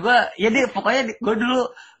 So gue ya deh pokoknya gue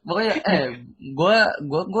dulu pokoknya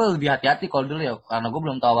gue lebih hati-hati kalau dulu ya, karena gue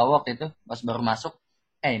belum tahu apa waktu itu pas baru masuk,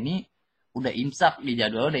 ini udah imsak, di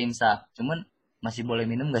jadwal udah imsak, cuman masih boleh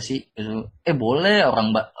minum gak sih gitu. Boleh,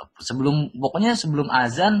 pokoknya sebelum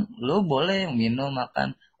azan lo boleh minum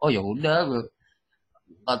makan. Oh ya udah, gue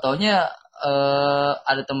taunya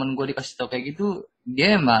ada temen gue dikasih tau kayak gitu,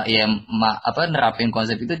 dia nerapin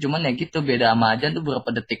konsep itu, cuman ya gitu beda sama aja tuh berapa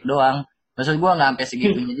detik doang. Maksud gue nggak sampai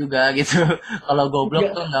segitunya juga gitu. Kalau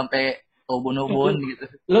goblok tuh nggak sampai ubun-ubun gitu.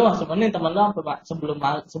 Lu masuk temenin temen lu sebelum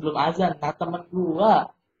sebelum azan. Nah temen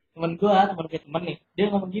nih, dia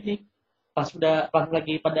ngomong gini, pas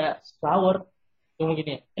lagi pada sahur, dia ngomong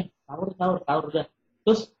gini, sahur udah,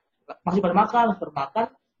 terus masih pada makan,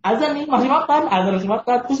 azan nih masih makan,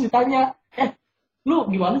 terus ditanya, lu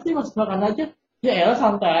gimana sih masih makan aja? Ya elah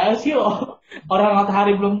santai sih, orang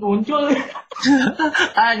matahari belum muncul.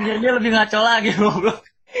 Anjir, dia lebih ngaco lagi goblok.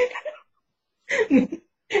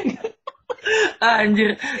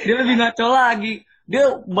 Anjir, dia lebih ngaco lagi. Dia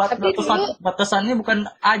batasannya bukan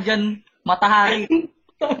azan matahari.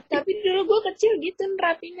 Tapi dulu gue kecil gitu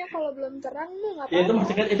nerapinya, kalau belum terang mah nggak Ya,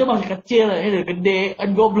 apa-apa. itu masih kecil, ini udah gede, kan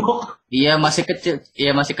goblok. Iya masih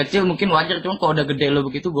kecil mungkin wajar, cuma kalau udah gede lo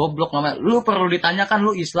begitu goblok namanya. Lu perlu ditanyakan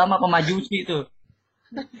lu Islam apa Majusi itu.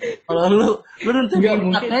 Kalau lu nonton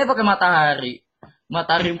imsaknya pakai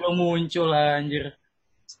matahari belum muncul anjir.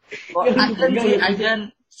 Kok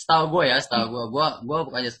azan setahu gue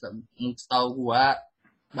bukan aja setahu gue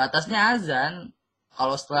batasnya azan.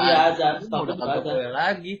 Kalau setelah azan udah kagak boleh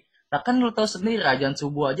lagi. Nah kan lu tahu sendiri azan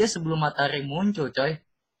subuh aja sebelum matahari muncul, coy.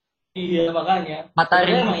 Iya makanya.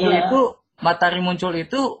 Matahari muncul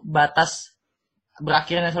itu batas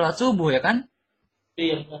berakhirnya sholat subuh ya kan?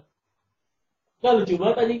 Iya benar. Gak lucu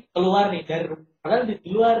banget tadi keluar nih dari rumah. Padahal di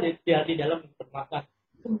luar di dalam makan.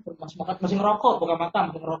 Itu masih ngerokok, bukan makan,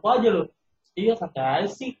 masih ngerokok aja loh. Iya santai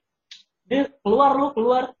sih. Dia keluar.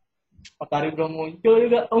 Matahari belum muncul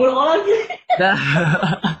juga, ngerokok lagi.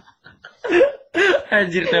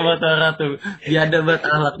 Anjir Tewatara tuh, biada banget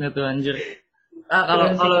akhlaknya tuh anjir. Kalau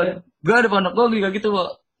gue ada pondok gue juga gitu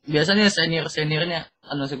kok. Biasanya seniornya,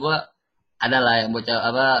 maksud gue adalah yang bocah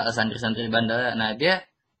santri-santri bandel. Nah dia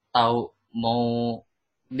tahu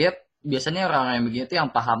dia biasanya orang yang begini tuh yang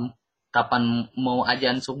paham kapan mau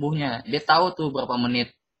azan subuhnya. Dia tahu tuh berapa menit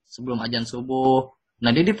sebelum azan subuh. Nah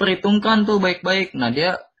dia diperhitungkan tuh baik-baik. Nah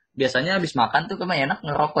dia biasanya habis makan tuh enak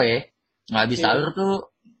ngerokok ya. Nggak habis sahur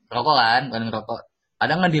tuh rokok kan, bukan ngerokok.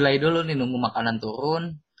 Kadang ngedelay dulu nih, nunggu makanan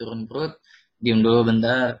turun perut, diem dulu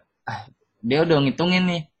bentar. Dia udah ngitungin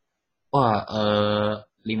nih. Wah,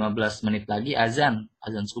 15 menit lagi azan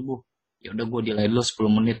subuh. Ya udah gue delay dulu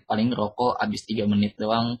 10 menit, paling ngerokok habis 3 menit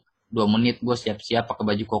doang. 2 menit gue siap-siap pakai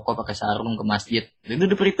baju koko, pakai sarung ke masjid. Itu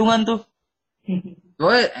udah perhitungan tuh.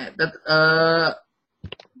 Gue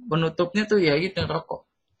penutupnya tuh ya gitu ngerokok.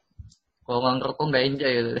 Kalau nggak ngerokok nggak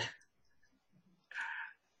enjoy gitu.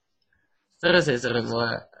 Seru gue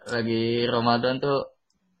lagi Ramadan tuh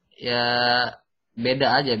ya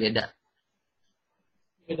beda.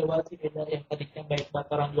 Beda banget sih, beda yang tadinya baik banget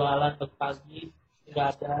orang jualan pagi nggak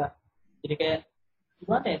ada, jadi kayak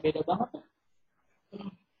gimana ya, beda banget tuh.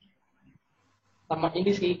 Sama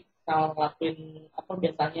ini sih kalau ngelakuin apa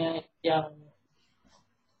biasanya yang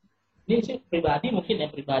ini sih pribadi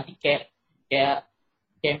kayak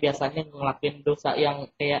biasanya ngelakuin dosa yang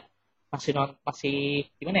kayak masih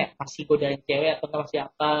gimana ya, masih godain cewek atau masih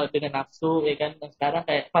apa dengan nafsu ya kan. Dan sekarang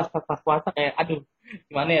kayak pas puasa kayak aduh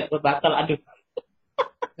gimana ya, batal aduh.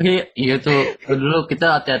 Iya tuh dulu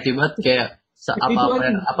kita hati-hati banget kayak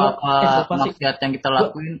apa maksiat yang kita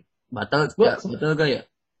lakuin batal gak ya?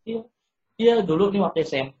 Iya dulu nih waktu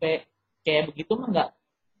SMP kayak begitu mah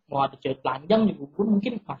mau ada cewek telanjang juga gue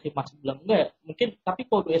mungkin masih bilang enggak ya. Mungkin tapi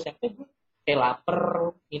kalau di SMP gue kayak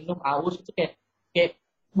lapar, minum, haus itu kayak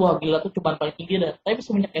wah gila tuh cobaan paling tinggi dah. Tapi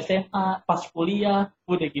semenjak SMA, pas kuliah,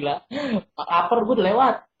 gue udah gila. Lapar gue udah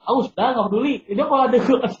lewat, haus dah nggak peduli. Itu kalau ada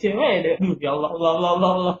gue cewek deh, ya Allah Allah Allah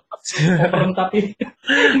Allah Allah. Overem tapi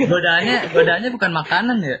Godaannya bukan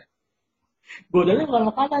makanan ya? godaannya bukan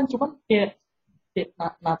makanan, cuman kayak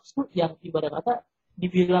nafsu yang ibarat kata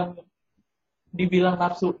dibilang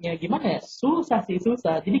nafsunya gimana ya, susah.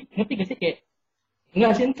 Jadi ngerti gak sih kayak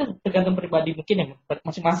enggak sih, kan tergantung pribadi mungkin ya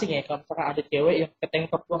masing-masing ya. Kalau misalkan ada cewek yang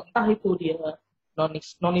ketengkap tuh entah itu dia non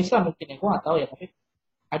Islam mungkin ya, gue nggak tahu ya, tapi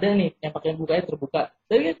ada nih yang pakaian bukanya terbuka.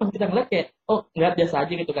 Tapi kan pas kita ngeliat kayak oh ngeliat biasa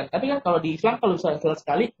aja gitu kan. Tapi kan kalau di Islam kalau salah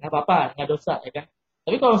sekali nggak apa-apa, nggak dosa ya kan.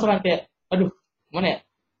 Tapi kalau misalkan kayak aduh mana ya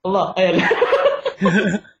Allah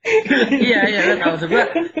Iya kan tahu sebenarnya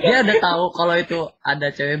dia udah tahu kalau itu ada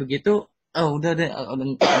cewek begitu, oh udah deh,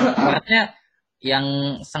 artinya yang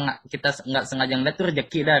kita nggak sengaja ngeliat tuh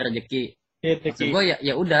rezeki. Maksud gue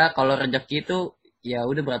ya udah kalau rezeki itu ya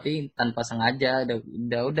udah berarti tanpa sengaja,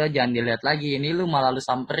 udah jangan dilihat lagi. Ini lu malah lu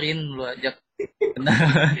samperin, lu ajak.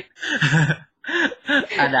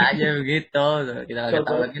 Ada aja begitu, kita kagak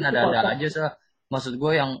tahu lagi ada aja so. Maksud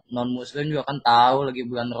gue yang non muslim juga kan tahu lagi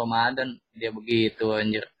bulan Ramadan dia begitu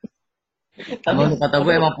anjir. Emang kata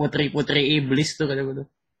gue emang putri iblis tuh kata gue tuh.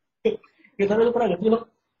 Kita lu pernah gak sih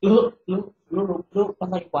lu pas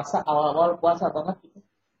lagi puasa awal puasa banget gitu,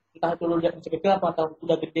 entah itu lu lihat masih kecil atau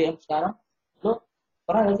udah gede sekarang, lu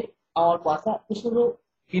pernah gak sih awal puasa terus lu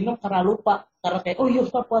minum karena lupa, karena kayak oh iya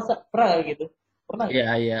stop puasa, pernah gak gitu? Pernah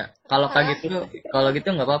gak? Iya kalau gitu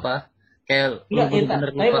nggak apa-apa, kayak lu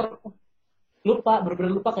bener-bener lupa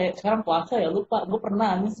bener-bener lupa kayak sekarang puasa ya lupa. Gue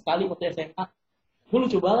pernah nih sekali waktu SMA, gue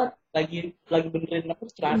lucu banget lagi benerin apa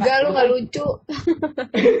celana. Enggak, lu nggak lucu.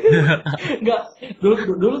 Enggak,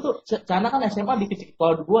 dulu tuh celana kan SMA dikit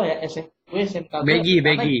kalau gue ya SMK begi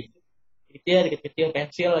dikit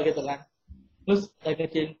pensil gitu kan. Terus lagi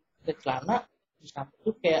kecil celana terus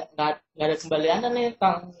tuh kayak nggak ada kembaliannya nih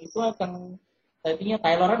kang tadinya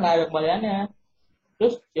Taylor nggak ada kembaliannya.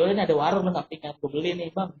 Terus yaudah ada warung di sampingnya, gue beli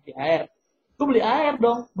nih bang di air. Gue beli air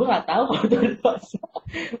dong, gue nggak tahu kalau itu ada puasa.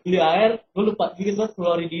 Beli air, gue lupa bikin buat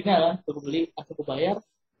Floridina kan, gue beli, langsung gue bayar.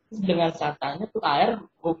 Terus dengan santanya tuh air,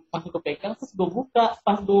 gue masuk ke pegang, terus gue buka,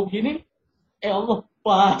 pas gue gini, Allah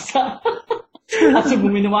puasa, langsung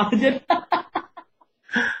gue minum aja.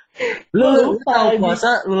 Lu tahu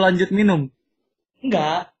puasa, lu lanjut minum?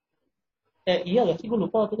 Enggak. Iya gak sih, gue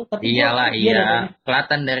lupa waktu itu. Tapi iyalah, iya.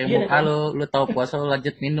 Kelihatan dari muka lu tahu puasa, lu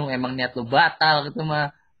lanjut minum, emang niat lu batal gitu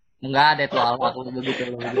mah. Enggak ada tuh alfak lu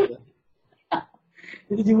begitu.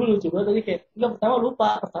 Itu juga lucu banget tadi kayak pertama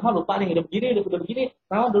lupa nih udah begini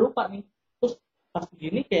pertama udah lupa nih, terus pas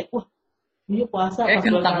begini kayak wah ini puasa pas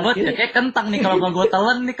kentang banget ya, kayak kentang nih kalau gue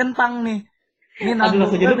telan nih kentang nih ini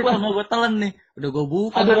nanggung banget kalau gue telan nih, udah gue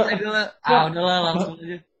buka udahlah langsung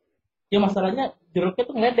aja. Ya masalahnya jeruknya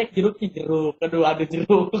tuh ngeledek, jeruk kedua ada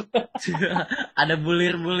jeruk. Ada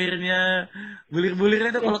bulir-bulirnya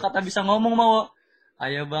tuh kalau kata bisa ngomong mau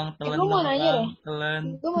ayo bang telan. Gue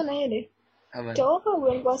mau nanya deh. Apa? Cowok kalau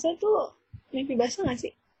bulan puasa tuh mimpi basah nggak sih?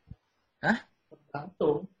 Hah?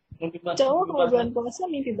 Tergantung. Cowok kalau bulan puasa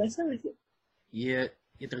mimpi basah nggak sih? Iya,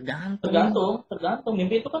 ya tergantung.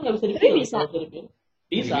 Mimpi itu kan nggak bisa dipilih.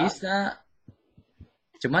 Bisa.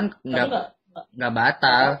 Cuman nggak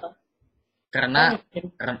batal. Karena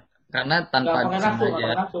tanpa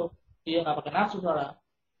disengaja. Iya nggak pakai nafsu soalnya.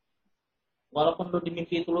 Walaupun lu di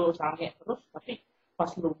mimpi itu lu sange terus, tapi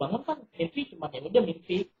pas lu bangun kan mimpi cuma ya udah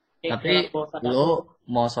mimpi. Tapi lu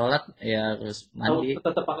mau sholat ya harus mandi.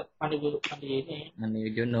 Tetap pakai mandi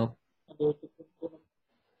junub.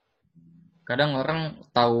 Kadang orang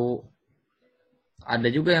tahu ada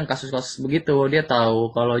juga yang kasus-kasus begitu, dia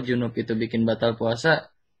tahu kalau junub itu bikin batal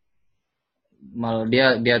puasa, malah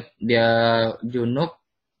dia junub,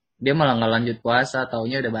 dia malah nggak lanjut puasa,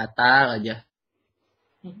 taunya udah batal aja.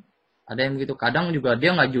 Ada yang begitu. Kadang juga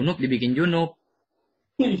dia nggak junub dibikin junub.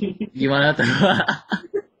 Gimana tuh?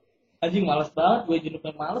 Anjing malas banget, gue junubnya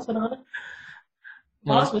malas kadang-kadang.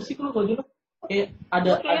 Malas sih kalau junub. Kayak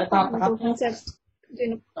ada tahap-tahapnya.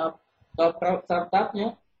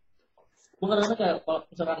 Tahap-tahapnya. Gue kadang-kadang kayak kalau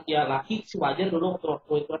misalkan dia laki sih wajar dulu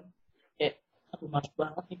waktu itu kan kayak aduh malas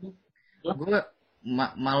banget gitu. Gue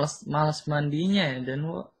malas mandinya ya, dan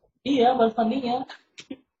iya malas mandinya.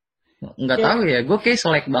 Nggak tahu ya, gue kayak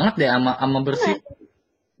selek banget deh sama bersih.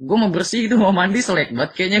 Gue mau bersih itu mau mandi selek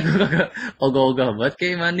banget kayaknya, gue kagak ogah-ogah banget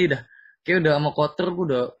kayak mandi dah. Kayak udah sama kotor, gue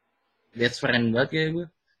udah best friend banget kayak gue.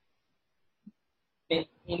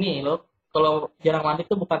 Ini loh, kalau jarang mandi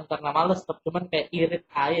tuh bukan karena males, tapi cuman kayak irit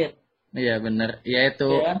air. Iya bener. Ya itu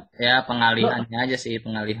Ya, ya pengalihannya aja sih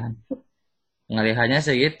pengalihan. Pengalihannya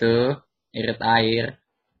sih gitu. Irit air.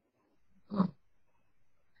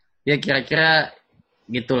 Ya kira-kira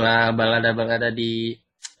gitulah balada-balada di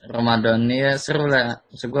Ramadan ya seru lah.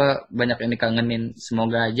 Maksud gue banyak yang dikangenin.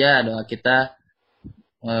 Semoga aja doa kita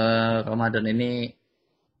Ramadan ini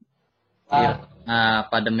ya, lah,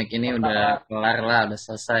 pandemik ini udah kelar lah, udah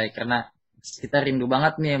selesai. Karena kita rindu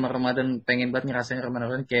banget nih sama Ramadan, pengen banget ngerasain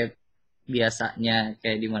Ramadan kayak biasanya,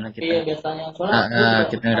 kayak dimana iya kita biasanya. Soalnya gue juga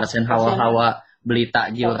kita ngerasain kasihan hawa-hawa beli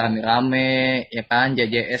takjil rame-rame, ya kan,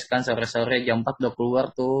 JJS kan sore-sore jam 4 udah keluar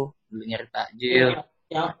tuh, beli nyari takjil. ya,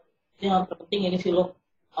 yang yang terpenting ini sih lo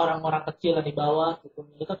orang-orang kecil yang di bawah gitu.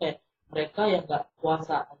 Mereka kayak mereka yang nggak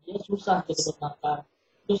puasa aja susah gitu buat makan.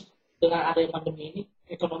 Terus dengan adanya pandemi ini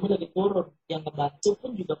ekonomi lagi turun. Yang ngebantu pun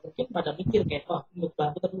juga mungkin pada mikir kayak oh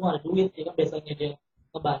ngebantu tapi nggak ada duit. Ya kan biasanya dia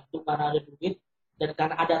ngebantu karena ada duit dan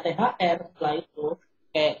karena ada THR setelah itu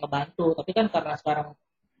kayak ngebantu. Tapi kan karena sekarang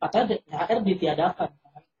katanya THR ditiadakan.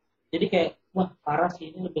 Kan? Jadi kayak wah parah sih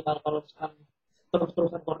ini lebih kalau misalkan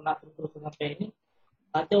terus-terusan corona terus-terusan kayak ini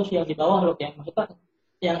atau sih yang di bawah loh kayak maksudnya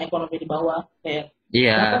yang ekonomi di bawah kayak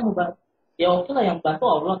siapa Iya, mau bantu ya oke lah yang bantu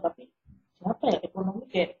Allah tapi siapa ya ekonomi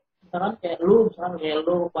kayak misalkan kayak lu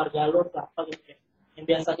keluarga lu siapa gitu kayak yang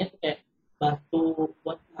biasanya tuh kayak bantu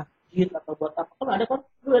buat masjid atau buat apa kan ada kan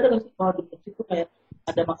lu ada nggak sih kalau di masjid tuh kayak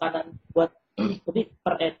ada makanan buat jadi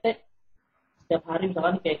per RT setiap hari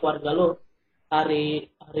misalkan kayak keluarga lu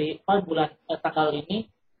hari hari apa bulan tanggal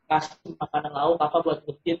ini kasih makanan lauk apa buat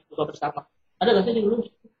masjid buka bersama ada nggak sih dulu.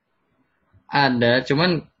 ada,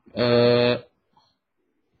 cuman eh,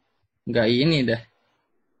 nggak ini dah,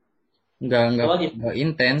 nggak nggak Apa gitu? nggak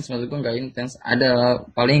intens, maksudku nggak intens. Ada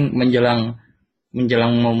paling menjelang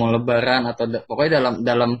menjelang mau Lebaran atau pokoknya dalam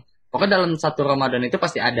dalam pokoknya dalam satu Ramadan itu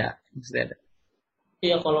pasti ada.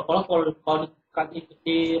 Iya kalau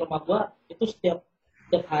di rumah gua itu setiap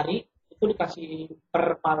hari itu dikasih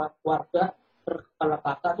per kepala keluarga per kepala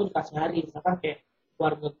kakak tuh dikasih hari misalkan kayak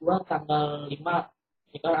keluarga gua tanggal 5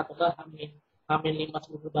 ya kan atau enggak hamin 5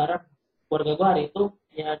 sebelum lebaran keluarga gua hari itu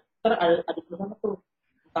ya ada bersama tuh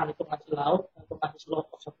entah itu ngasih lauk atau ngasih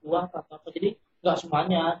selopok sebuah atau apa jadi nggak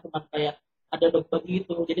semuanya cuma kayak ada bagi-bagi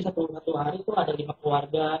itu jadi satu satu hari itu ada 5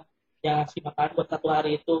 keluarga yang ngasih makan buat satu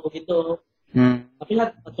hari itu begitu Hmm. tapi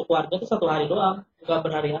satu keluarga tuh satu hari doang nggak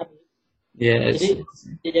berhari-hari jadi Yes.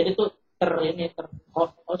 jadi tuh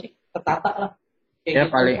oh sih tertata lah kayak Ya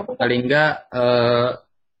gitu paling tapi kan paling enggak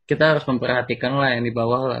kita harus memperhatikan lah yang di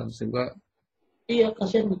bawah lah, maksud gua. iya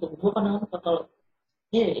kasihan gitu gue kadang-kadang kalau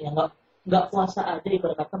ya nggak puasa aja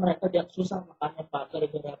ibarat kata mereka dia susah makannya pak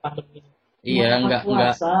gara-gara pandemi ini Iya, gimana kan nggak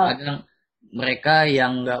puasa kadang mereka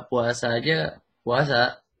yang nggak puasa aja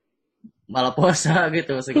puasa malah puasa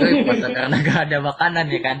gitu, maksud gue puasa karena gak ada makanan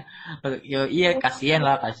ya kan. Yo iya kasihan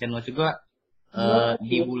maksud gue iya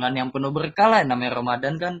di kasihan bulan yang penuh berkah lah namanya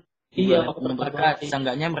Ramadan kan, di iya bulan yang pakai penuh berkah berkah banget sih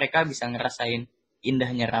seenggaknya mereka bisa ngerasain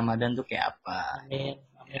indahnya Ramadan tuh kayak apa. amin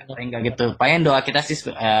Ya amin paling nggak gitu, paling doa kita sih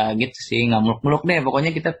gitu sih, nggak muluk-muluk deh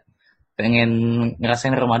pokoknya kita pengen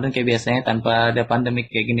ngerasain Ramadan kayak biasanya tanpa ada pandemik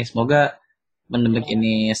kayak gini. Semoga pandemik ya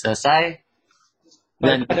ini selesai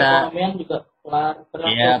dan kita perekonomian juga kelar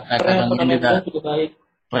ya perekonomian perekonomian juga kita juga baik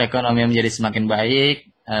perekonomian menjadi semakin baik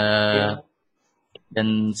ya dan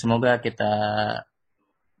semoga kita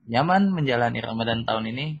nyaman menjalani Ramadan tahun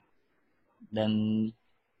ini. Dan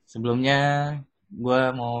sebelumnya gue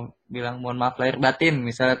mau bilang mohon maaf lahir batin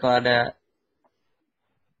misalnya kalau ada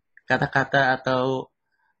kata-kata atau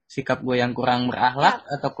sikap gue yang kurang berakhlak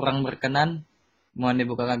Siap. atau kurang berkenan, mohon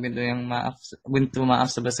dibukakan pintu maaf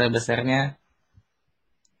sebesar-besarnya.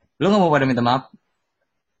 Lu nggak mau pada minta maaf?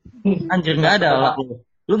 Anjir nggak ada pada akhlak lu.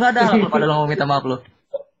 Lu nggak ada akhlak lu pada lu mau minta maaf lu.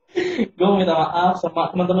 gue mau minta maaf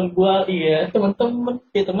sama teman-teman gue iya teman-teman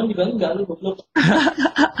ya teman juga enggak lu goblok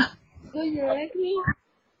Gue jelek nih.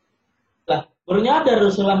 lah baru nyadar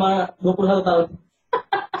lu selama 21 tahun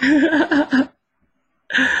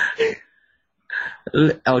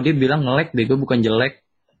Oh dia bilang ngelek deh, gue bukan jelek.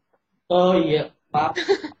 oh iya maaf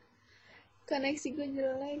Koneksi gue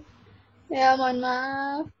jelek. Ya mohon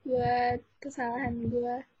maaf buat kesalahan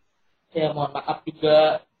gue. ya mohon maaf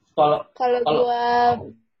juga kalau Kalau kalau gue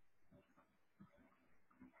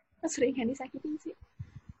seringan disakitin sih.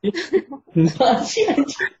 masih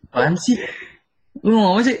aja Apaan sih? Lu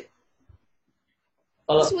mau ngomong sih?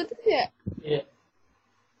 kalau Sebut ya? iya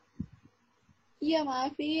Iya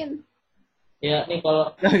maafin. ya nih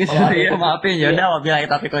kalau Oh gitu, kalau ada ya maafin ya iya udah wabillahi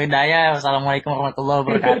taufiq wal hidayah. Wassalamualaikum warahmatullahi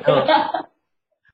wabarakatuh.